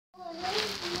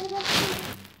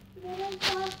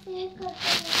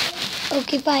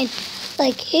Okay, fine.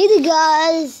 Like, hey there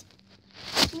guys,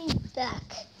 it's me back.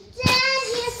 Dad,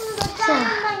 here's the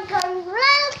diamond gun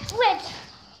real quick.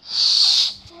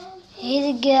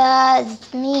 Hey there guys,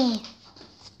 it's me,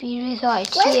 Spirit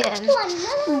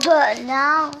Hypixel. But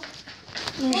now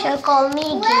you shall call me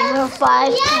Gamer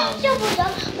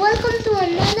 5000. Welcome to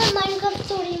another Minecraft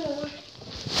story mode.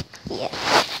 Yeah.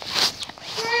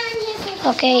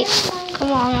 Okay,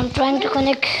 come on, I'm trying to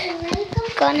connect.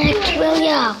 Will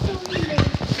ya?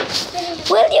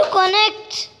 Will you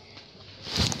connect?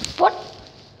 What?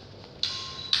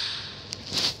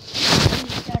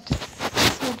 That's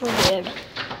super weird.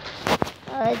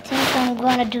 I think I'm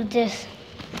gonna do this.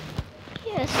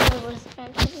 Yes, I was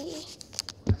meant to be.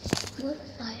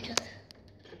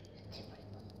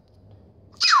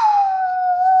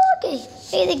 Okay,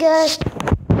 hey there guys.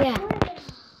 Yeah.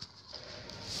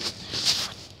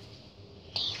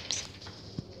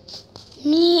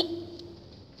 Me.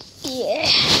 Yeah.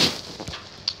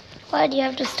 Why do you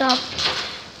have to stop?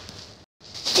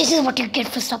 This is what you get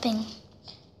for stopping.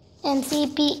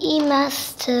 NCPE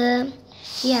Master.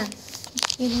 Yeah.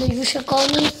 You should call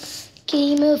me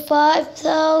Gamer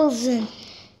 5000.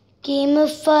 Gamer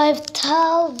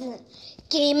 5000.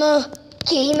 Gamer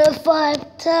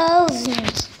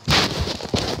 5000.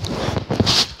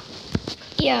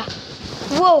 Yeah.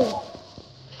 Whoa.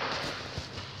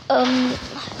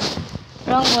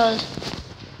 Wrong world.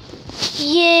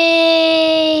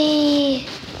 Yay!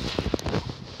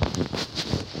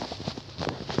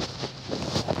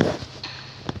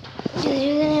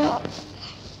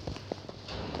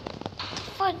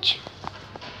 Fudge.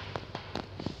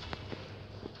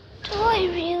 Do I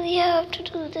really have to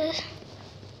do this?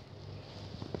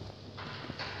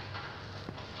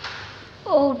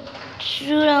 Oh,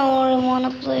 shoot, I don't want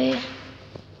to play.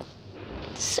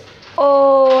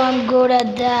 Oh, I'm good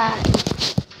at that.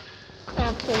 I'm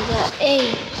gonna play that.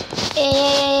 Hey.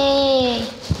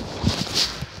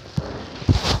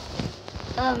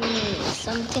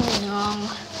 Something is wrong.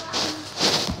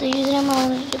 The username I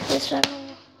was replaced.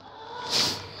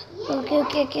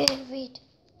 Okay, wait.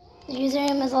 The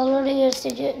username is already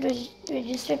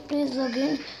registered. Please log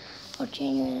in or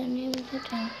change username at the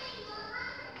time.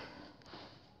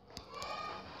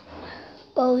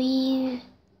 Oh,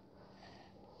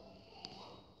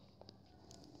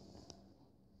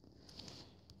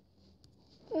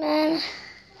 man.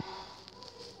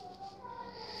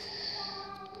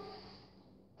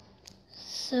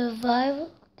 Survival.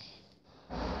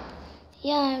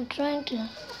 Yeah, I'm trying to. I'm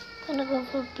gonna go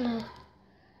for blue.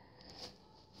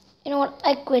 You know what?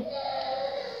 I quit.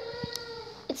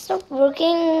 It's not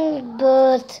working,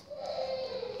 but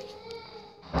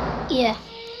yeah.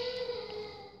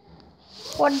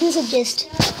 What do you suggest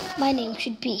my name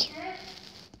should be?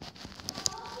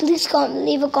 Please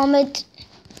leave a comment.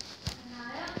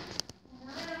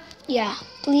 Yeah,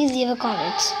 please leave a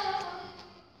comment.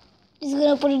 Just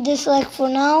gonna put it this like for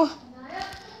now.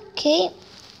 Okay.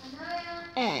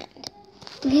 And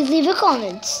please leave a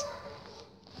comment.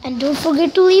 And don't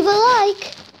forget to leave a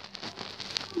like.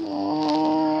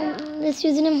 Let's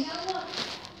use username.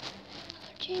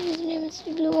 Change username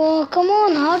to blue. Oh, come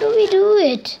on, how do we do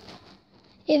it?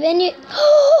 If any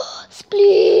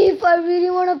Spleef, I really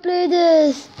wanna play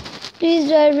this. Please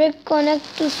direct connect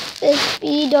to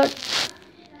sp.lbsg.net.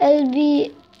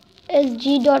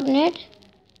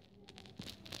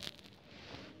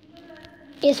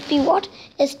 sp what?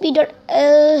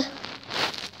 sp.l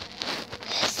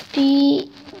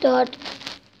sp.ls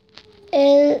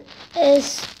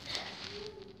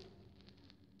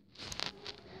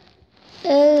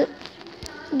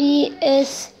lbsg.net.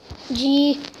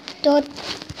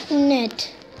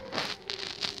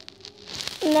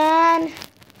 Man,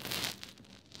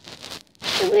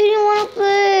 I really want to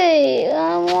play.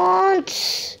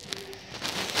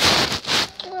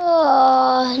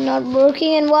 Not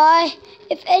working, and why?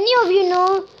 If any of you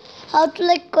know how to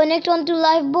like connect onto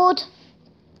lifeboat,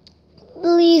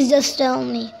 please just tell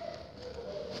me.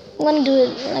 I'm gonna do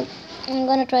it like I'm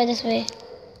gonna try this way.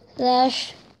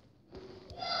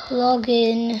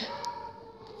 /login.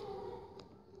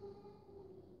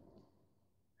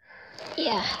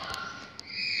 Yeah.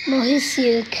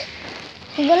 Mohisiuk.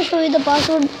 I'm gonna show you the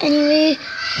password anyway.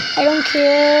 I don't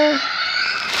care.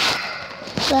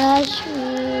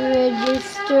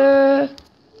 /register.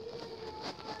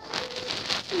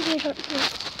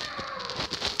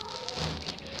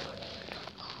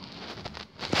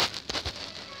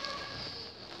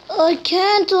 I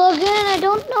can't log in. I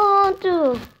don't know how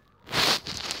to.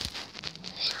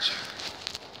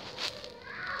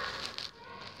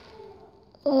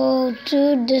 Oh,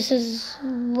 dude, this is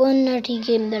one nutty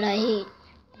game that I hate.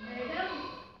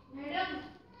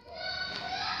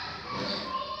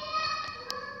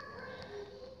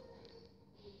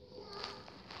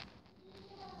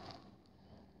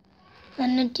 A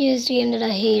nuttiest game that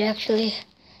I hate actually.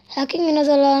 Hacking in a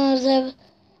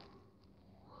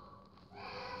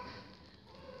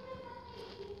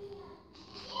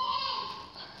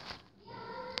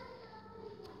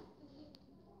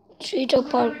Street of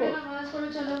parkour.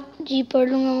 जी पढ़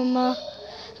लूँगा मम्मा.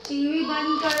 TV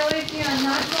बंद करो इतनी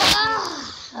अनाज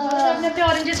अपने अपने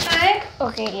oranges खाए.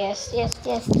 Okay, yes.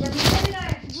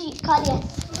 जी खा लिया.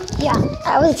 Yeah,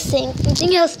 I was saying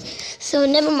something else. So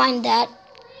never mind that.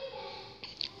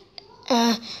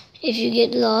 If you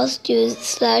get lost, use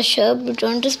 /hub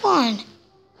return to spawn.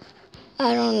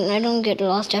 I don't get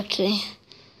lost actually.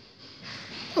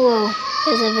 Whoa,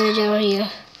 there's a village over here.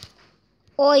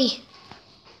 Oi.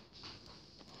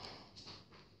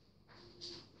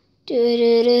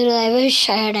 I wish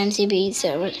I had MCB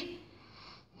server.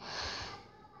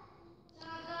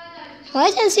 Why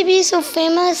is MCB so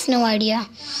famous? No idea.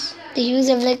 The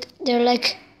user they're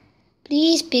like,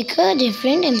 please pick a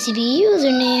different MCB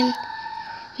username.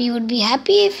 We would be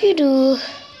happy if you do.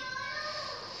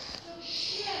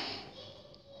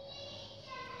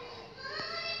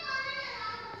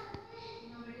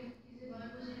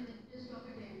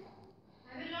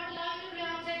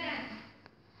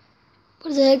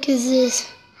 What the heck is this?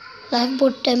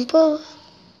 Lifeboat temple?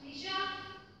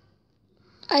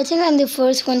 I think I'm the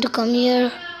first one to come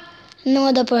here. No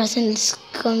other persons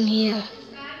come here.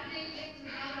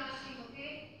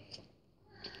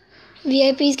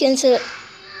 VIPs can say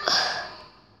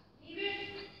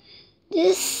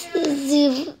this is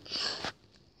the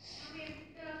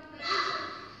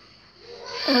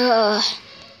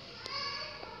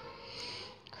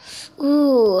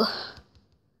ooh.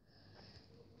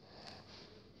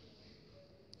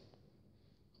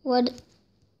 What?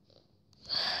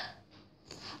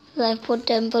 Lifeboat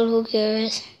temple, who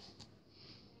cares?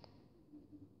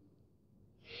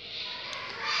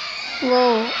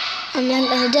 Whoa, I'm like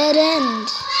at a dead end.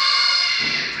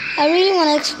 I really want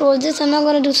to explore this. I'm not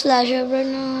going to do slasher right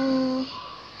now.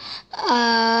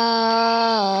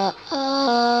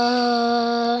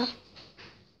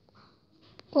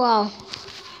 Wow.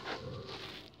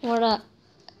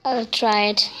 I'll try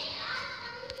it.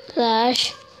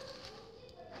 Flash.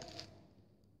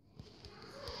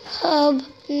 Hub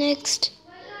next.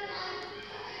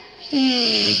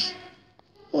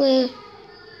 Well.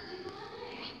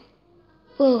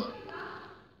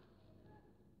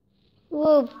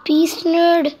 Whoa, beast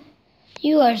nerd.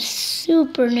 You are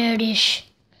super nerdish.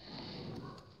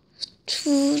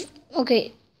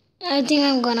 Okay, I think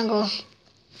I'm gonna go.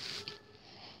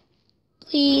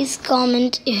 Please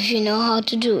comment if you know how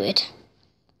to do it.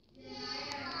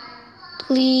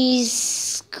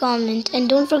 Please comment and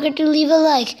don't forget to leave a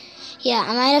like. Yeah,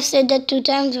 I might have said that 2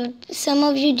 times, but some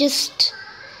of you just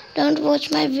don't watch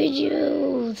my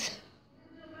videos.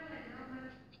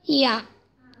 Yeah.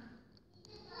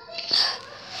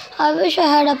 I wish I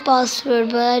had a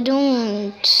password, but I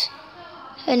don't.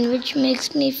 And which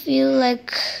makes me feel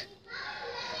like...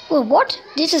 Whoa, what?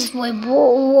 This is...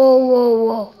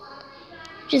 Whoa.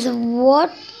 This is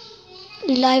what?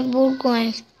 Lifeboat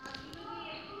going.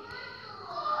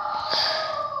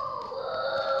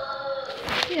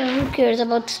 Yeah, who cares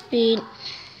about speed?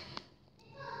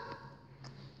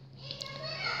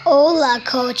 Hola,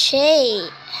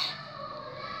 coche.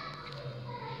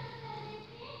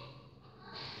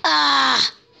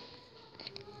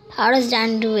 How does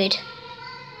Dan do it?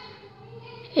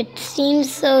 It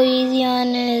seems so easy on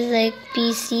his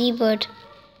PC, but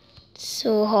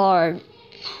so hard.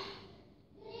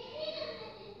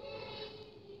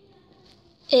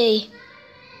 Hey.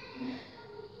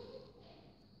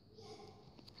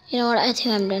 You know what? I think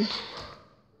I'm done.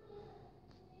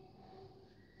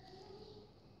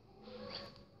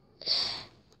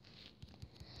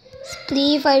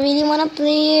 Spleef, I really want to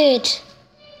play it.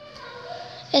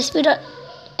 sp.lbsg.net.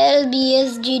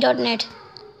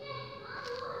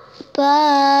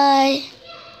 Bye.